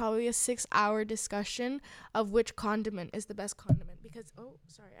 like, probably a 6-hour discussion of which condiment is the best condiment. Because, oh,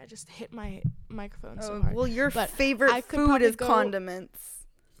 sorry, I just hit my microphone so hard. Well, your favorite food is condiments.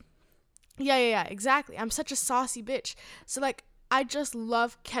 Yeah, exactly. I'm such a saucy bitch. So, like, I just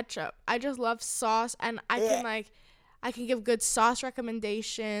love ketchup. I just love sauce, and I can give good sauce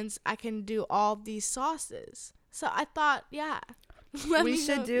recommendations. I can do all these sauces. So I thought, yeah. We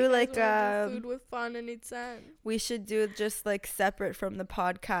should do like food with Fawn and Nitsan. We should do just like separate from the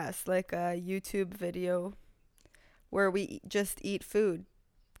podcast, like a YouTube video where we just eat food.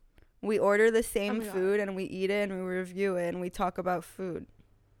 We order the same food and we eat it and we review it and we talk about food.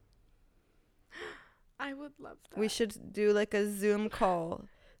 I would love that. We should do like a Zoom call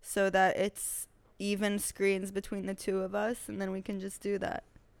so that it's even screens between the two of us, and then we can just do that.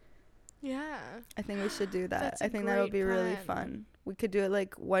 Yeah. I think we should do that. I think that would be really fun. We could do it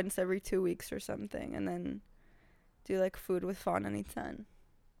like once every 2 weeks or something, and then do like food with Fawn and Nitsan.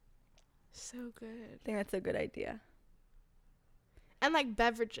 So good. I think that's a good idea. And like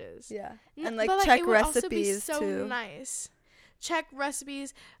beverages. Yeah. And like check recipes too. It would also be so too. nice check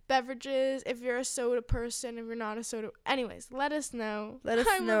recipes, beverages, if you're a soda person, if you're not a soda. Anyways, let us know. Let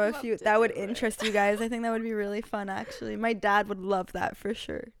us know if that would interest you guys. I think that would be really fun, actually. My dad would love that for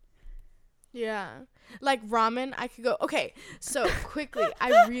sure. Yeah. Like ramen, I could go. Okay, so quickly,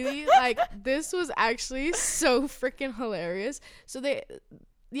 I really, like, this was actually so freaking hilarious. So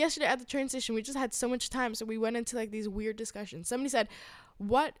yesterday at the train station, we just had so much time, so we went into, like, these weird discussions. Somebody said,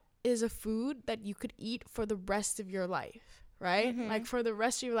 what is a food that you could eat for the rest of your life, right? Mm-hmm. Like, for the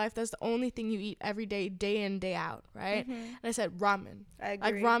rest of your life, that's the only thing you eat every day, day in, day out, right? Mm-hmm. And I said ramen. I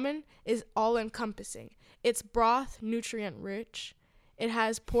agree. Like, ramen is all-encompassing. It's broth, nutrient-rich. It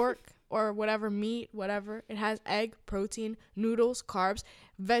has pork or whatever, meat, whatever. It has egg, protein, noodles, carbs,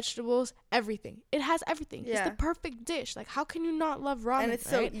 vegetables, everything. It has everything. Yeah. It's the perfect dish. Like, how can you not love ramen, And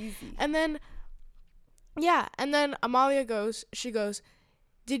it's right? so easy. And then, yeah, and then Amalia goes,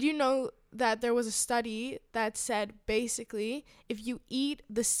 did you know that there was a study that said basically if you eat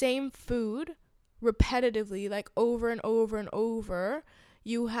the same food repetitively, like over and over and over,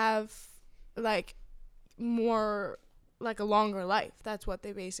 you have like more, like a longer life. That's what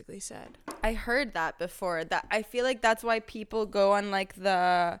they basically said. I heard that before. That I feel like that's why people go on like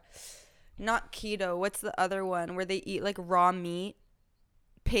the, not keto, what's the other one where they eat like raw meat?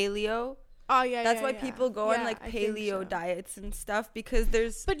 Paleo. Oh yeah, That's why people go on like I think paleo so. diets and stuff, because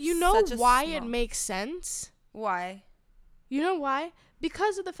there's But you know such a why small- it makes sense? Why? You know why?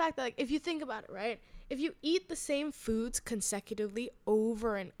 Because of the fact that, like, if you think about it, right? If you eat the same foods consecutively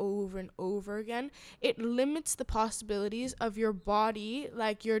over and over and over again, it limits the possibilities of your body,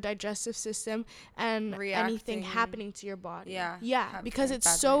 like your digestive system and anything Reacting. happening to your body. Yeah, Yeah, because having it's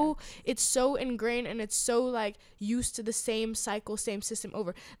bad so ingrained and it's so like used to the same cycle, same system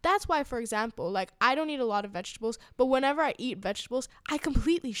over. That's why, for example, like I don't eat a lot of vegetables, but whenever I eat vegetables, I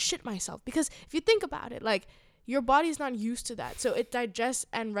completely shit myself because if you think about it, like your body's not used to that, so it digests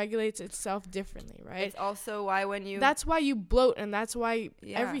and regulates itself differently, right? It's also why when you That's why you bloat, and that's why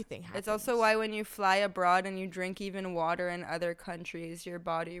everything happens. It's also why when you fly abroad and you drink even water in other countries, your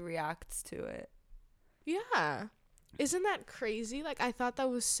body reacts to it. Yeah. Isn't that crazy? Like, I thought that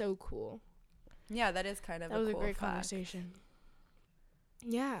was so cool. Yeah, that is kind of That was cool a great fact. conversation.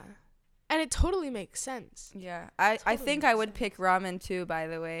 Yeah. And it totally makes sense. Yeah, I Totally think makes I would sense. pick ramen too, by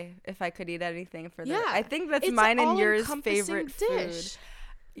the way, if I could eat anything for that. Yeah. I think that's It's mine an and yours all-encompassing favorite dish. food.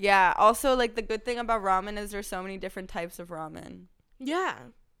 Yeah, also like the good thing about ramen is there's so many different types of ramen. Yeah.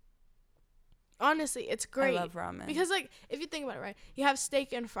 Honestly, it's great. I love ramen. Because, like, if you think about it, right, you have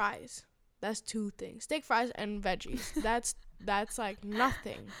steak and fries. That's two things. Steak, fries, and veggies. That's like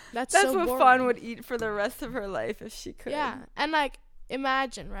nothing. That's so what boring. Fawn would eat for the rest of her life if she could. Yeah. And, like,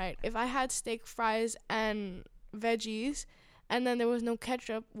 imagine, right, if I had steak, fries, and veggies, and then there was no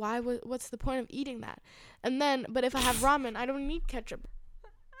ketchup, what's the point of eating that? And then, but if I have ramen, I don't need ketchup.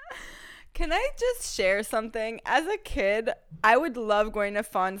 Can I just share something? As a kid, I would love going to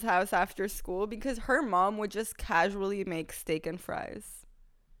Fawn's house after school because her mom would just casually make steak and fries.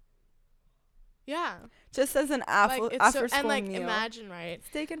 Yeah. Just as an Like, it's after so, school and, like, meal. imagine, right,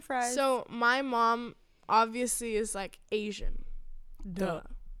 Steak and fries. so my mom obviously is like Asian. Duh.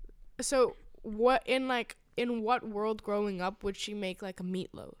 So in what world growing up would she make like a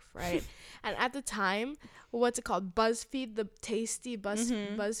meatloaf, right? And at the time, what's it called? BuzzFeed, the tasty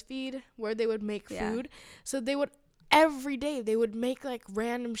BuzzFeed, where they would make Yeah. food. So they would every day they would make like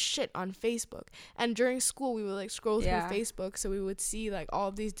random shit on Facebook. And during school we would like scroll Yeah. through Facebook, so we would see like all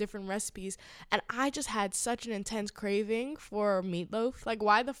of these different recipes. And I just had such an intense craving for meatloaf. Like,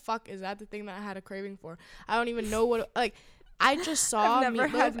 why the fuck is that the thing that I had a craving for? I don't even know what like I just saw I've never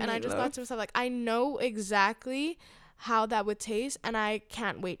had meatloaf and I just thought meatloaf. to myself, like, I know exactly how that would taste and I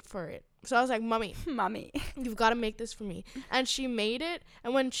can't wait for it. So I was like, Mommy, Mommy. you've got to make this for me. And she made it.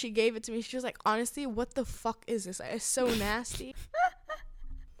 And when she gave it to me, she was like, honestly, what the fuck is this? It's so nasty.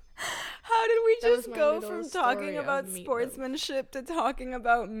 How did we That was just my go little from story talking of about meatloaf. sportsmanship to talking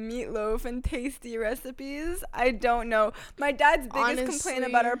about meatloaf and tasty recipes? I don't know. My dad's biggest complaint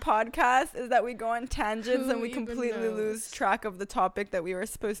about our podcast is that we go on tangents Who and we even completely lose knows? track of the topic that we were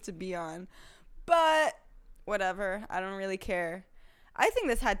supposed to be on. But whatever. I don't really care. I think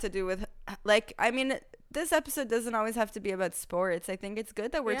this had to do with, like, I mean, this episode doesn't always have to be about sports. I think it's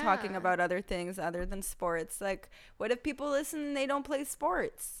good that we're talking Yeah. about other things other than sports. Like, what if people listen and they don't play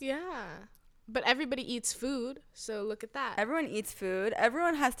sports? Yeah. But everybody eats food. So look at that. Everyone eats food.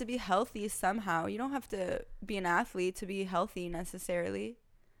 Everyone has to be healthy somehow. You don't have to be an athlete to be healthy necessarily.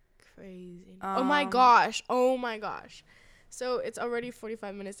 Crazy. Oh my gosh. Oh my gosh. So it's already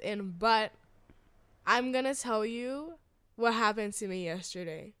 45 minutes in, but I'm going to tell you what happened to me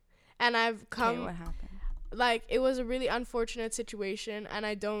yesterday. And I've Okay, come what happened? like, it was a really unfortunate situation, and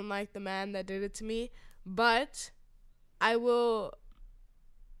I don't like the man that did it to me, but I will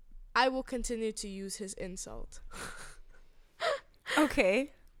continue to use his insult.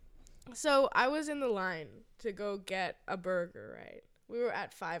 Okay. So I was in the line to go get a burger, right? We were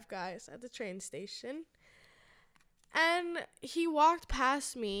at Five Guys at the train station, and he walked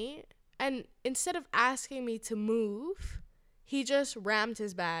past me, and instead of asking me to move, he just rammed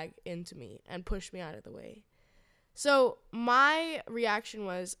his bag into me and pushed me out of the way. So my reaction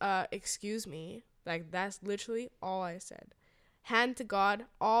was, excuse me. Like, that's literally all I said. Hand to God,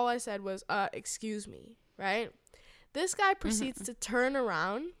 all I said was, excuse me, right? This guy proceeds to turn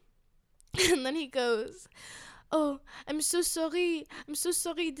around, and then he goes, oh, I'm so sorry.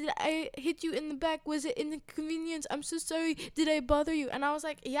 Did I hit you in the back? Was it inconvenience? I'm so sorry. Did I bother you? And I was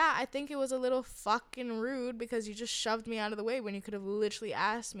like, yeah, I think it was a little fucking rude because you just shoved me out of the way when you could have literally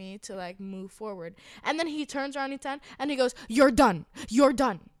asked me to, like, move forward. And then he turns around and he goes, you're done.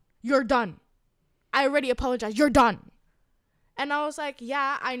 I already apologized. You're done. And I was like,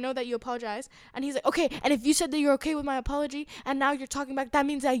 yeah, I know that you apologize. And he's like, okay, and if you said that you're okay with my apology and now you're talking back, that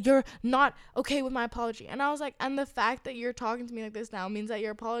means that you're not okay with my apology. And I was like, and the fact that you're talking to me like this now means that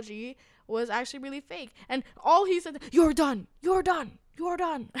your apology was actually really fake. And all he said, you're done. And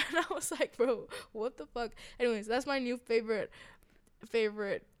I was like, bro, what the fuck? Anyways, that's my new favorite.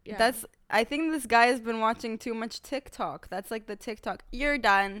 Yeah. I think this guy has been watching too much TikTok. That's like the TikTok. You're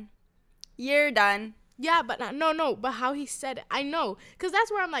done. Yeah, but no, but how he said it, I know, because that's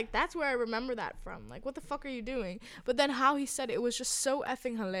where I'm like, that's where I remember that from. Like, what the fuck are you doing? But then how he said it was just so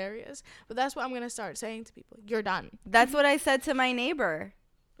effing hilarious. But that's what I'm going to start saying to people. You're done. That's what I said to my neighbor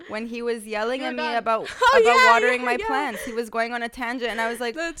when he was yelling at me about yeah, watering my plants. He was going on a tangent, and I was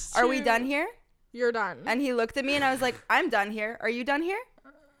like, are we done here? You're done. And he looked at me, and I was like, I'm done here. Are you done here?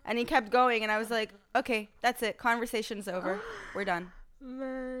 And he kept going, and I was like, okay, that's it. Conversation's over. We're done.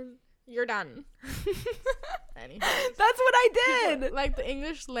 Man. You're done. Anyways. That's what I did. Like, the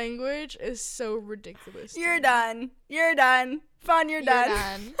English language is so ridiculous. You're done. Fun, you're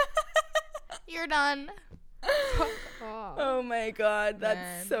done. You're done. Fuck off. Oh my god,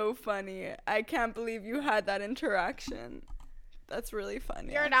 that's so funny. I can't believe you had that interaction. That's really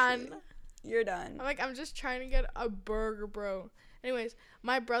funny. You're done. I'm like, I'm just trying to get a burger, bro. Anyways,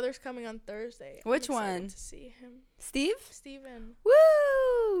 my brother's coming on Thursday. Which one? To see him. Steven.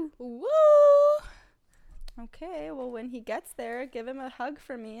 Woo! Okay, well, when he gets there, give him a hug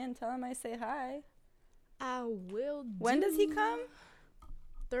for me and tell him I say hi. I will. When does he come?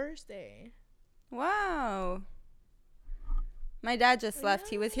 Thursday. Wow. My dad just left.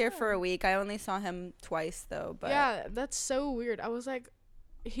 He was here for a week. I only saw him twice, though. But yeah, that's so weird. I was like,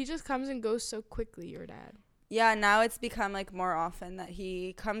 he just comes and goes so quickly, your dad. Yeah, now it's become, like, more often that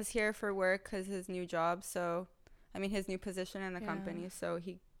he comes here for work because his new job. So, I mean, his new position in the company. So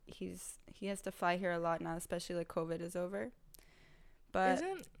he has to fly here a lot now, especially, like, COVID is over. But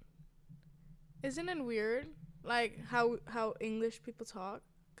isn't it weird, like, how English people talk?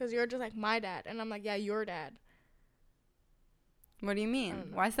 Because you're just like, my dad. And I'm like, yeah, your dad. What do you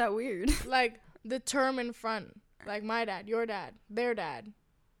mean? Why is that weird? Like, the term in front. Like, my dad, your dad, their dad.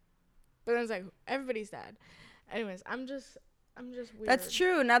 But then it's like, everybody's dad. Anyways, I'm just weird. That's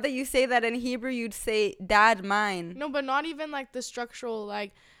true. Now that you say that in Hebrew, you'd say dad mine. No, but not even, like, the structural,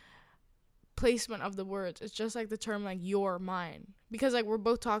 like, placement of the words. It's just, like, the term, like, your, mine. Because, like, we're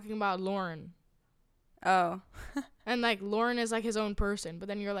both talking about Lauren. Oh. And, like, Lauren is, like, his own person. But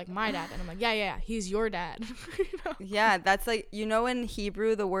then you're like, my dad. And I'm like, yeah, he's your dad. You know? Yeah, that's, like, you know, in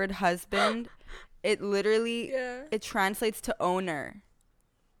Hebrew, the word husband, it literally, it translates to owner.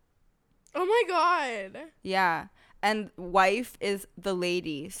 Oh, my God. Yeah. And wife is the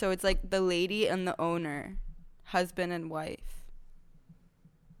lady. So it's like the lady and the owner. Husband and wife.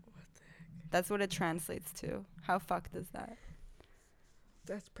 What the heck? That's what it translates to. How fucked is that?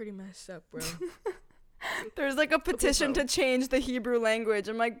 That's pretty messed up, bro. There's like a petition to change the Hebrew language.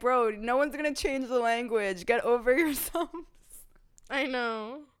 I'm like, bro, no one's going to change the language. Get over yourselves. I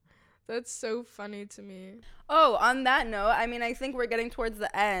know. That's so funny to me. Oh, on that note, I mean, I think we're getting towards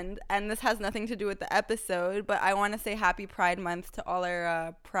the end, and this has nothing to do with the episode, but I want to say Happy Pride Month to all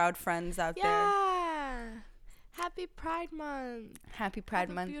our proud friends out there. Yeah. Happy Pride Month. Happy Pride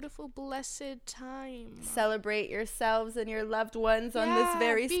Month. Beautiful, blessed time. Celebrate yourselves and your loved ones on this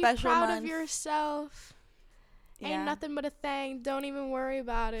very special month. Be proud of yourself. Ain't nothing but a thing. Don't even worry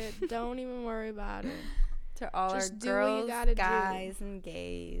about it. To all just our girls, guys, and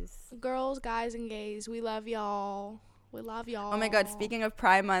gays. Girls, guys, and gays. We love y'all. Oh my God, speaking of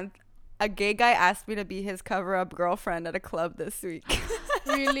Pride Month, a gay guy asked me to be his cover-up girlfriend at a club this week.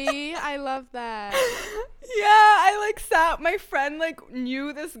 Really? I love that. Yeah, I like sat, my friend like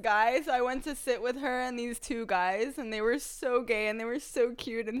knew this guy, so I went to sit with her and these two guys, and they were so gay and they were so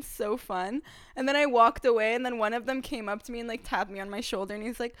cute and so fun. And then I walked away, and then one of them came up to me and like tapped me on my shoulder, and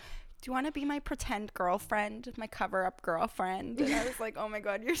he's like, do you want to be my pretend girlfriend, my cover-up girlfriend? And I was like, oh my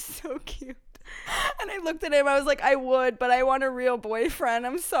god, you're so cute. And I looked at him, I was like, I would, but I want a real boyfriend,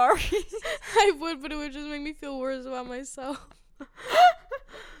 I'm sorry. I would, but it would just make me feel worse about myself.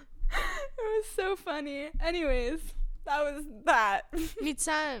 It was so funny. Anyways, that was that.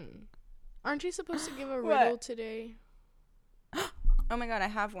 Mitsan, aren't you supposed to give a What? riddle today? Oh my god, I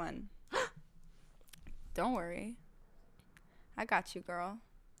have one. Don't worry. I got you, girl.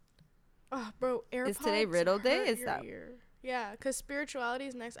 Oh, bro, AirPods Is today riddle day? hurt Is your that- ear. Yeah, because spirituality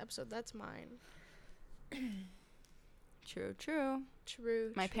is next episode. That's mine. True. True.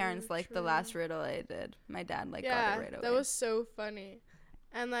 My parents liked the last riddle I did. My dad got it right away. That was so funny.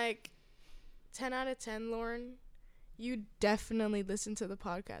 And like 10 out of 10, Lauren, you definitely listened to the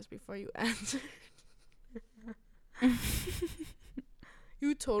podcast before you answered.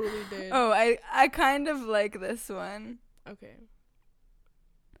 You totally did. Oh, I kind of like this one. Okay.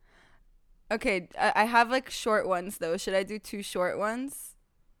 Okay, I have like short ones though. Should I do 2 short ones?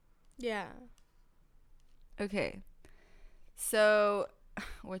 Yeah. Okay. So,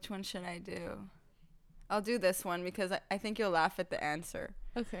 which one should I do? I'll do this one because I think you'll laugh at the answer.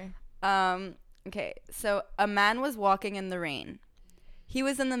 Okay. Okay. So, a man was walking in the rain. He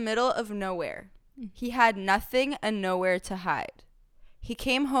was in the middle of nowhere. He had nothing and nowhere to hide. He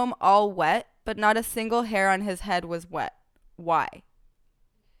came home all wet, but not a single hair on his head was wet. Why?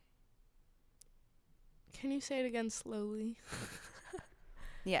 Can you say it again slowly?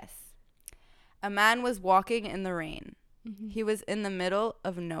 Yes. A man was walking in the rain. Mm-hmm. He was in the middle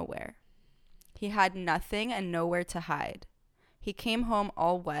of nowhere. He had nothing and nowhere to hide. He came home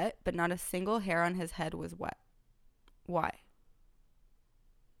all wet, but not a single hair on his head was wet. Why?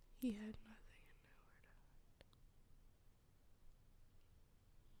 He had nothing and nowhere to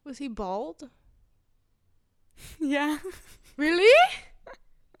hide. Was he bald? Yeah. Really?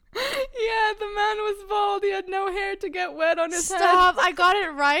 Yeah, the man was bald. He had no hair to get wet on his Stop! head. I got it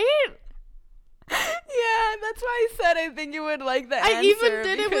right. Yeah, that's why I said I think you would like the answer. I even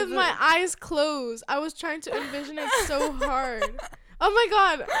did it because with my eyes closed. I was trying to envision it so hard. Oh my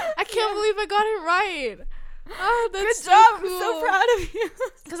god! I can't believe I got it right. Oh, that's Good job. so cool. I'm so proud of you.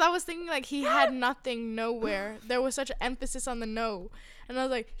 Because I was thinking like he had nothing, nowhere. There was such an emphasis on the no, and I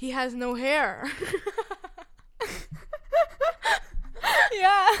was like, he has no hair.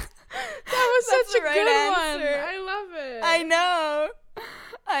 Yeah. That was That's such a the right good answer. one. I love it.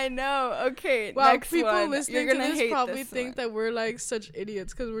 I know. Okay, Wow, next people one. listening You're to gonna this hate probably this think one. that we're like such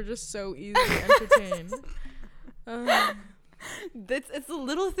idiots because we're just so easy to entertain. It's the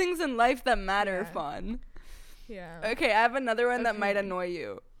little things in life that matter, Yeah. Fawn. Yeah. Okay, I have another one that might Okay. annoy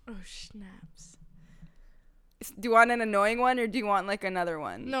you. Oh snaps. Do you want an annoying one or do you want like another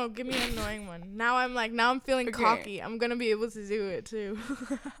one? No, give me an annoying one. Now I'm feeling Okay. cocky. I'm gonna be able to do it too.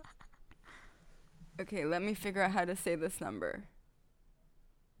 Okay, let me figure out how to say this number.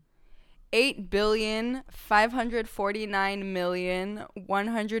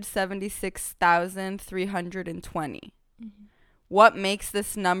 8,549,176,320. What makes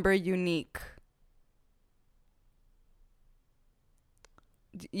this number unique?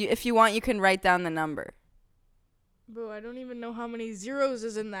 If you want, you can write down the number. Bro, I don't even know how many zeros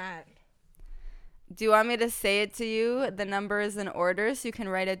is in that. Do you want me to say it to you? The number is in order, so you can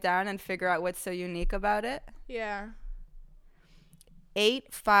write it down and figure out what's so unique about it. Yeah.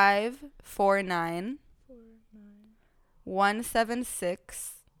 8549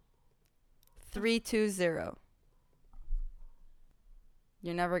 176 320.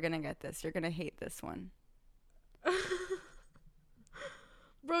 You're never gonna get this. You're gonna hate this one.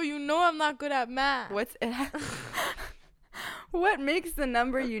 Bro, you know I'm not good at math. What's it? What makes the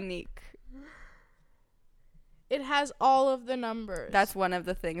number unique? It has all of the numbers. That's one of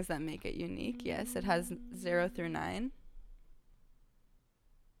the things that make it unique. Yes, it has 0 through 9.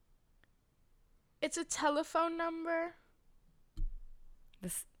 It's a telephone number.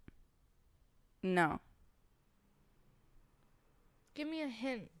 No. Give me a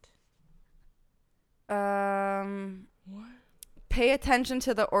hint. What? Pay attention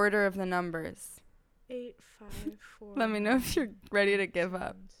to the order of the numbers. 8, 5, 4. Let me know if you're ready to give up.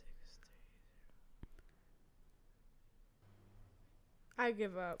 7, 6, 3. I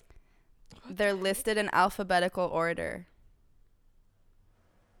give up. They're listed in alphabetical order.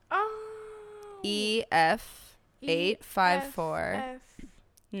 Oh. E, F, 8, 5, 4, F,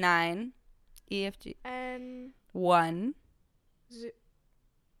 9, E, F, G, N, 1,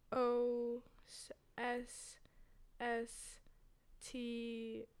 O, S S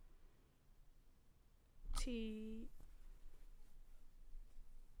T T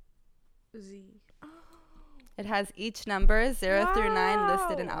Z. Oh. It has each number 0 through 9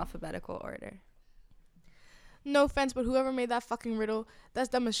 listed in Wow. alphabetical order. No offense, but whoever made that fucking riddle, that's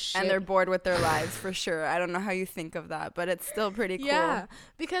dumb as shit. And they're bored with their lives for sure. I don't know how you think of that, but it's still pretty cool. Yeah,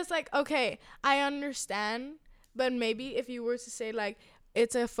 because like, okay, I understand, but maybe if you were to say like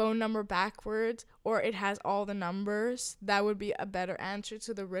it's a phone number backwards or it has all the numbers, that would be a better answer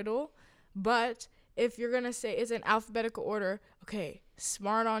to the riddle. But if you're gonna say it's in alphabetical order, okay,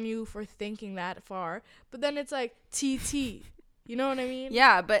 smart on you for thinking that far. But then it's like TT. You know what I mean?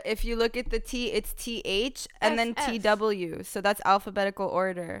 Yeah, but if you look at the T, it's TH and then FF. TW. So that's alphabetical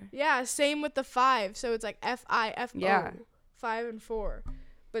order. Yeah, same with the 5. So it's like FIFO. Yeah. 5 and 4.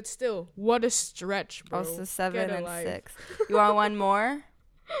 But still, what a stretch, bro. Also 7 Get a and life. 6. You want one more?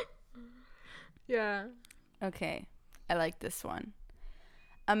 Yeah. Okay. I like this one.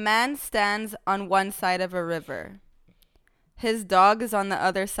 A man stands on one side of a river. His dog is on the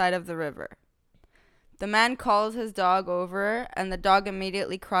other side of the river. The man calls his dog over, and the dog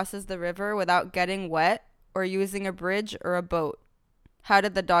immediately crosses the river without getting wet or using a bridge or a boat. How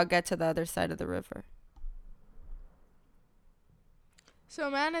did the dog get to the other side of the river? So a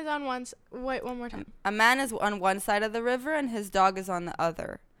man is on one wait, one more time. A man is on one side of the river, and his dog is on the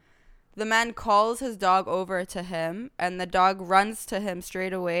other. The man calls his dog over to him, and the dog runs to him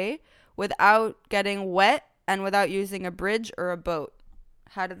straight away without getting wet and without using a bridge or a boat.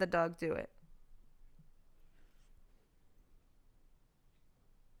 How did the dog do it?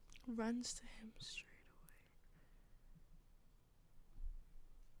 Runs to him straight away.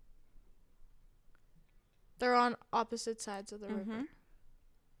 They're on opposite sides of the river.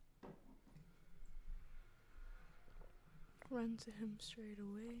 Run to him straight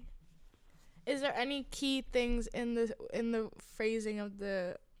away. Is there any key things in the phrasing of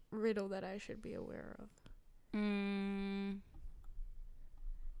the riddle that I should be aware of?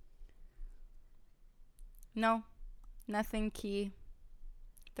 No, nothing key.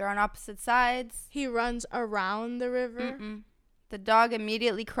 They're on opposite sides. He runs around the river. The dog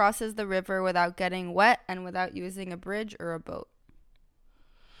immediately crosses the river without getting wet and without using a bridge or a boat.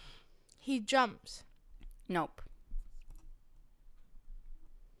 He jumps Nope.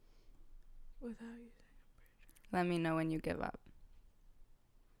 without using. Let me know when you give up.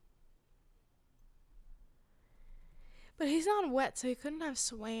 But he's not wet, so he couldn't have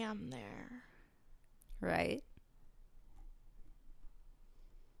swam there. Right?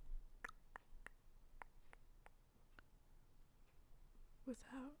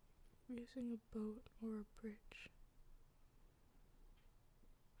 Without using a boat or a bridge.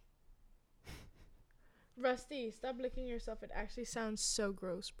 Rusty, stop licking yourself. It actually sounds so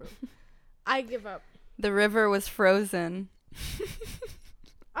gross, bro. I give up. The river was frozen.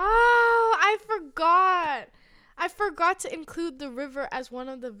 Oh, I forgot. I forgot to include the river as one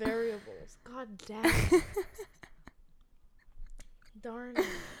of the variables. God damn. Darn it.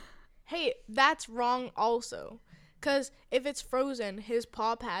 Hey, that's wrong also. Because if it's frozen, his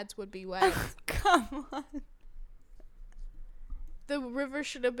paw pads would be wet. Come on. The river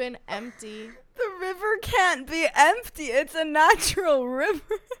should have been empty. The river can't be empty. It's a natural river.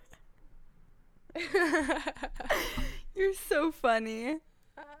 You're so funny.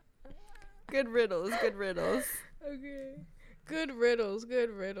 Good riddles, good riddles. Okay. Good riddles, good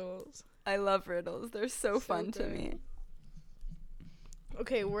riddles. I love riddles. They're so fun to good. me.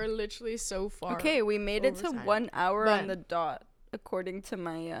 Okay, we're literally so far. Okay, we made it to overtime. 1 hour But- on the dot, according to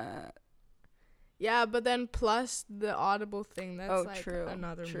my Yeah, but then plus the audible thing, that's like true.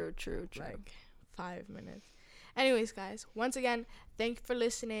 another True. like 5 minutes. Anyways, guys, once again, thank you for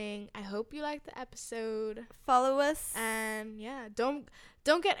listening. I hope you liked the episode. Follow us. And yeah, don't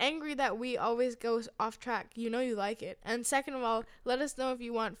get angry that we always go off track. You know you like it. And second of all, let us know if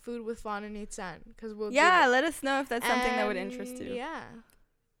you want food with Fawn and Nitzan, because we'll do it. Let us know if that's something that would interest you. Yeah,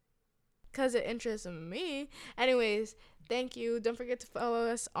 because it interests me. Anyways, thank you. Don't forget to follow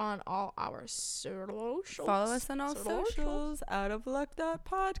us on all our socials. Follow us on all socials. Out of Luck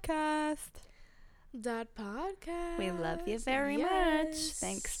podcast. Podcast. We love you very much. Yes.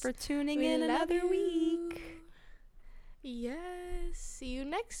 Thanks for tuning We in love another you. week. Yes. See you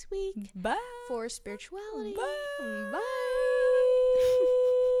next week Bye. for spirituality. Bye. Bye.